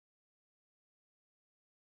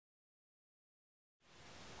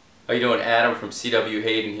How you doing? Adam from CW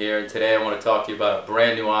Hayden here, and today I want to talk to you about a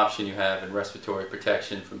brand new option you have in respiratory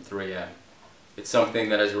protection from 3M. It's something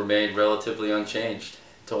that has remained relatively unchanged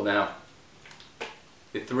until now.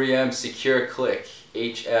 The 3M Secure Click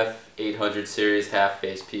HF-800 series half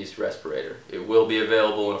face piece respirator. It will be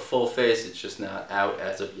available in a full face, it's just not out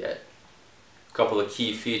as of yet. A couple of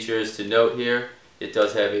key features to note here. It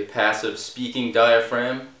does have a passive speaking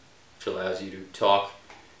diaphragm, which allows you to talk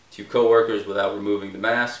to coworkers without removing the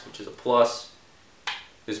mask, which is a plus.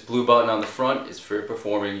 This blue button on the front is for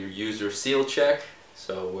performing your user seal check.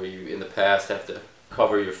 So where you in the past have to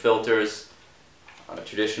cover your filters on a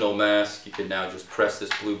traditional mask, you can now just press this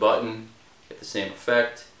blue button, get the same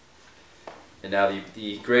effect. And now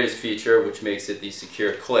the greatest feature, which makes it the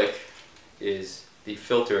secure click, is the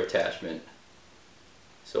filter attachment.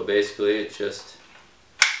 So basically it just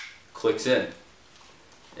clicks in.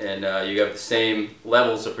 And you have the same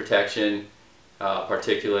levels of protection,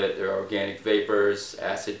 particulate or organic vapors,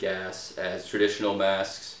 acid gas, as traditional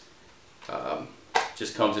masks.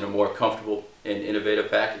 Just comes in a more comfortable and innovative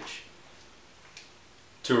package.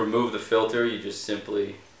 To remove the filter, you just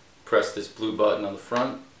simply press this blue button on the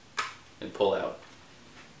front and pull out.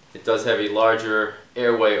 It does have a larger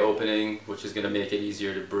airway opening, which is going to make it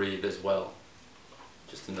easier to breathe as well.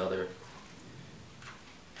 Just another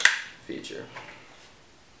feature.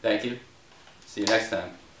 Thank you. See you next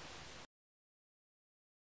time.